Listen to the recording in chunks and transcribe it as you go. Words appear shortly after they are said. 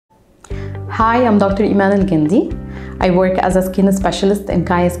Hi, I'm Dr. Iman Al-Gindi. I work as a skin specialist in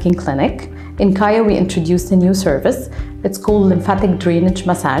Kaya Skin Clinic. In Kaya, we introduced a new service. It's called Lymphatic Drainage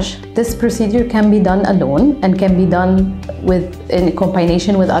Massage. This procedure can be done alone and can be done in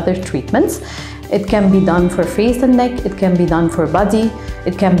combination with other treatments. It can be done for face and neck, it can be done for body,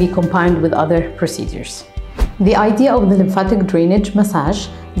 it can be combined with other procedures. The idea of the lymphatic drainage massage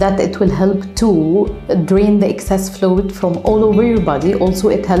that it will help to drain the excess fluid from all over your body. Also,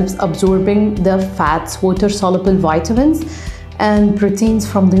 it helps absorbing the fats, water-soluble vitamins, and proteins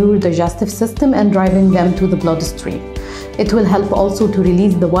from your digestive system and driving them to the bloodstream. It will help also to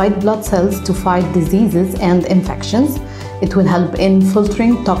release the white blood cells to fight diseases and infections. It will help in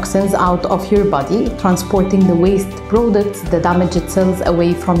filtering toxins out of your body, transporting the waste products, the damaged cells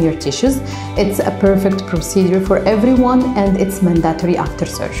away from your tissues. It's a perfect procedure for everyone and it's mandatory after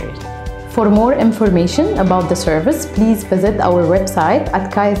surgery. For more information about the service, please visit our website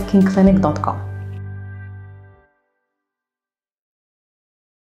at kayaskinclinic.com.